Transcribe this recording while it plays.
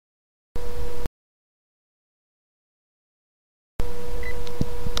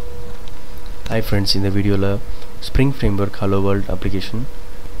Hi friends, in the video la Spring Framework Hello World application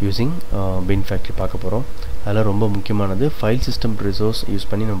using Beanfactory பார்க்க போறோம். அதல ரொம்ப முக்கியமானது file system resource யூஸ்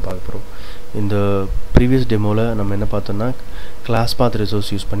பண்ணி நம்ம பார்க்க போறோம். இந்த previous demo ல நம்ம என்ன பார்த்தோம்னா class path resource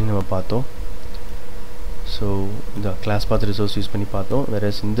யூஸ் பண்ணி நம்ம பார்த்தோம். So இந்த class path resource யூஸ் பண்ணி பார்த்தோம்.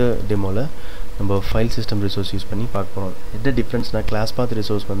 whereas இந்த demo ல நம்ம file system resource யூஸ் பண்ணி பார்க்க போறோம். என்ன டிஃபரன்ஸ்னா class path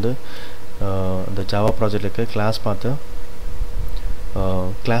resource வந்து அந்த Java project ல இருக்க class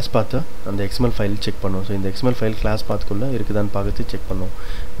path and the XML file check பண்ணும். So இந்த XML file class path குள்ள இருக்குதான்னு பார்த்து check பண்ணும்.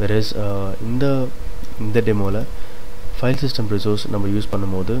 whereas இந்த டெமோல file system resource நம்ம யூஸ்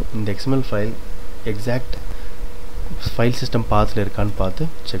பண்ணும்போது இந்த XML file exact file system pathல இருக்கான்னு பார்த்து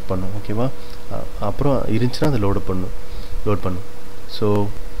check பண்ணும். ஓகேவா? அப்புறம் இருந்துச்சுனா அதை லோட் பண்ணும். So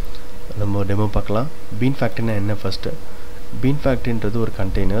நம்ம டெமோ பார்க்கலாம். Beanfactory என்ன first? Beanfactory ன்றது ஒரு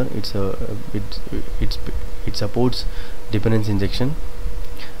container. It supports dependency injection.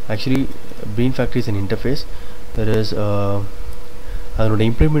 Actually Beanfactory is an interface. There is அதோட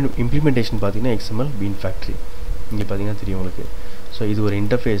implementation பார்த்தீங்கன்னா XML Beanfactory இங்க பார்த்தீங்கன்னா தெரியும் உங்களுக்கு. So இது ஒரு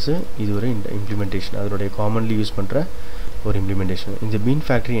interface, இது ஒரு implementation. அதோட commonly யூஸ் பண்ற ஒரு implementation. இந்த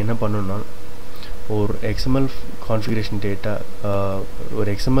Beanfactory என்ன பண்ணும்னா ஒரு XML configuration data ஒரு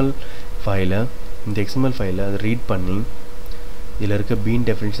XML file இந்த XML file அதை read பண்ணி இதில் இருக்க bean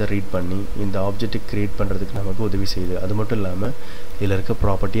definition read பண்ணி இந்த ஆப்ஜெக்ட் கிரியேட் பண்ணுறதுக்கு நமக்கு உதவி செய்யுது. அது மட்டும் இல்லாமல் இதில் இருக்க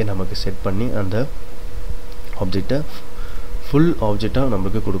ப்ராப்பர்ட்டியை நமக்கு செட் பண்ணி அந்த ஆப்ஜெக்டை ஃபுல் ஆப்ஜெக்டாக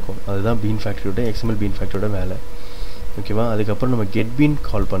நமக்கு கொடுக்கும். அதுதான் Beanfactoryயோட XML Beanfactoryயோட வேலை. ஓகேவா? அதுக்கப்புறம் நம்ம get bean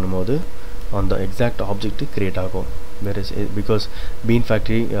கால் பண்ணும்போது அந்த எக்ஸாக்ட் ஆப்ஜெக்ட் கிரியேட் ஆகும். வேறு because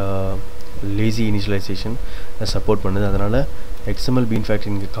Beanfactory lazy initialization support பண்ணுது. அதனால் XML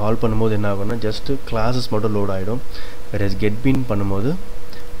Beanfactory நீங்கள் கால் பண்ணும்போது என்ன ஆகும்னா ஜஸ்ட்டு கிளாஸஸ் மட்டும் லோட் ஆகிடும். whereas get bean பண்ணும்போது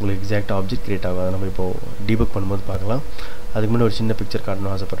உங்களுக்கு எக்ஸாக்ட் ஆப்ஜெக்ட் கிரியேட் ஆகும். அதை நம்ம இப்போது டீபக் பண்ணும்போது பார்க்கலாம். அதுக்கு முன்னாடி ஒரு சின்ன பிக்சர்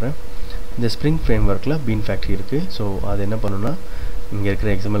காட்டணும் ஆசைப்பட்றேன். இந்த ஸ்ப்ரிங் ஃப்ரேம்வொர்க்கில் Beanfactory இருக்குது. ஸோ அது என்ன பண்ணுன்னா இங்கே இருக்கிற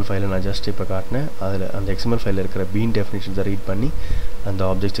XML ஃபைலை நான் ஜஸ்ட் இப்போ காட்டினேன். அதில் அந்த XML ஃபைலில் இருக்கிற bean டெஃபினிஷன்ஸை ரீட் பண்ணி அந்த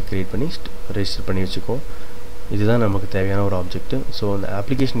ஆப்ஜெக்ட்ஸை க்ரியேட் பண்ணி ரெஜிஸ்டர் பண்ணி வச்சுக்கோ. இதுதான் நமக்கு தேவையான ஒரு ஆப்ஜெக்ட். ஸோ அந்த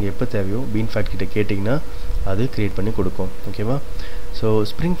அப்ளிகேஷனுக்கு எப்போ தேவையோ Beanfactory கேட்டிங்கன்னா அது க்ரியேட் பண்ணி கொடுக்கும். ஓகேவா? ஸோ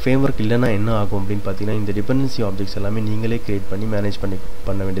ஸ்ப்ரிங் ஃப்ரேம்வொர்க் இல்லைனா என்ன ஆகும் அப்படின்னு பார்த்தீங்கன்னா இந்த டிபெண்டன்சி ஆப்ஜெக்ட்ஸ் எல்லாமே நீங்களே க்ரியேட் பண்ணி மேனேஜ்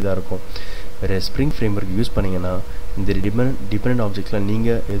பண்ண வேண்டியதாக இருக்கும். வேறு ஸ்ப்ரிங் ஃப்ரேம்வொர்க் யூஸ் பண்ணிங்கன்னா இந்த டிபெண்டன்ட் ஆப்ஜெக்ட்ஸில்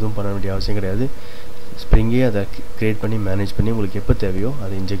நீங்கள் எதுவும் பண்ண வேண்டிய அவசியம் கிடையாது. ஸ்ப்ரிங்கே அதை க்ரியேட் பண்ணி மேனேஜ் பண்ணி உங்களுக்கு எப்போ தேவையோ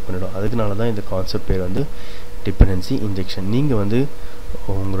அதை இன்ஜெக்ட் பண்ணிடும். அதுக்குனால தான் இந்த கான்செப்ட் பேர் வந்து டிபெண்டன்சி இன்ஜெக்ஷன். நீங்கள் வந்து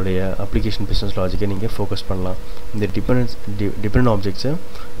உங்களுடைய அப்ளிகேஷன் பிஸ்னஸ் லாஜிக்கை நீங்கள் ஃபோக்கஸ் பண்ணலாம். இந்த டிபெண்டன்ட் ஆப்ஜெக்ட்ஸை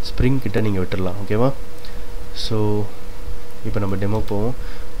ஸ்ப்ரிங் கிட்ட நீங்கள் விட்டுடலாம். ஓகேவா? ஸோ இப்போ நம்ம டெமோ போவோம்.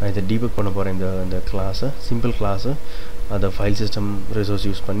 நான் இதை டீபக் பண்ண போகிறேன். இந்த கிளாஸை சிம்பிள் கிளாஸை அதை ஃபைல் சிஸ்டம் ரிசோர்ஸ்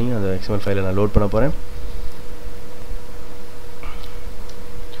யூஸ் பண்ணி அந்த XML ஃபைலை நான் லோட் பண்ண போகிறேன்.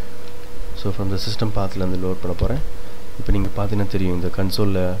 So from the system பாத்லேருந்து load பண்ண போகிறேன். இப்போ நீங்கள் பார்த்தீங்கன்னா தெரியும் இந்த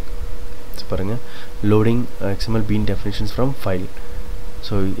கன்சோலில் பாருங்கள் loading XML bean definitions from file.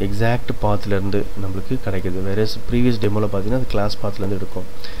 So exact பாத்லேருந்து நம்மளுக்கு கிடைக்கிது. வேறு ப்ரீவியஸ் டெமோவில் பார்த்தீங்கன்னா அது கிளாஸ் பாத்லேருந்து எடுக்கும்.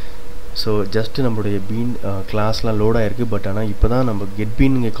 ஸோ ஜஸ்ட்டு நம்மளுடைய பீன் கிளாஸ்லாம் லோட் ஆகிருக்கு. பட் ஆனால் இப்போ தான் நம்ம கெட்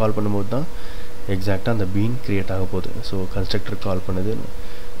பீன் இங்கே கால் பண்ணும்போது தான் எக்ஸாக்டாக அந்த பீன் க்ரியேட் ஆக போகுது. ஸோ கன்ஸ்ட்ரக்டர் கால் பண்ணுது.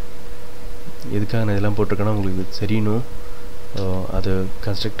 எதுக்காக நான் இதெல்லாம் போட்டிருக்கேன்னா உங்களுக்கு தெரியணும். அது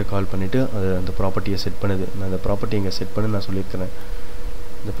கன்ஸ்ட்ரக்டர் கால் பண்ணிவிட்டு அது அந்த ப்ராப்பர்ட்டியை செட் பண்ணுது. நான் அந்த ப்ராப்பர்ட்டி இங்கே செட் பண்ணி நான் சொல்லியிருக்கிறேன்.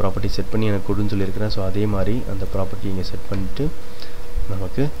 இந்த ப்ராப்பர்ட்டி செட் பண்ணி எனக்கு கொடுன்னு சொல்லியிருக்கிறேன். ஸோ அதே மாதிரி அந்த ப்ராப்பர்ட்டி இங்கே செட் பண்ணிவிட்டு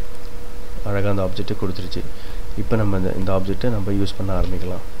நமக்கு அழகாக அந்த ஆப்ஜெக்ட்டை கொடுத்துருச்சு. இப்போ நம்ம இந்த ஆப்ஜெக்டை நம்ம யூஸ் பண்ண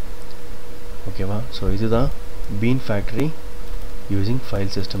ஆரம்பிக்கலாம். ஓகேவா? ஸோ இதுதான் Beanfactory using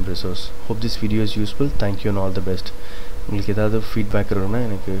file system resource. Hope this video is useful. Thank you and all the best. உங்களுக்கு ஏதாவது ஃபீட்பேக் இருக்குன்னா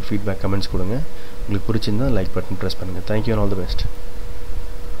எனக்கு ஃபீட்பேக் கமெண்ட்ஸ் கொடுங்க. உங்களுக்கு பிடிச்சிருந்தா லைக் பட்டன் ப்ரெஸ் பண்ணுங்கள். Thank you and all the best.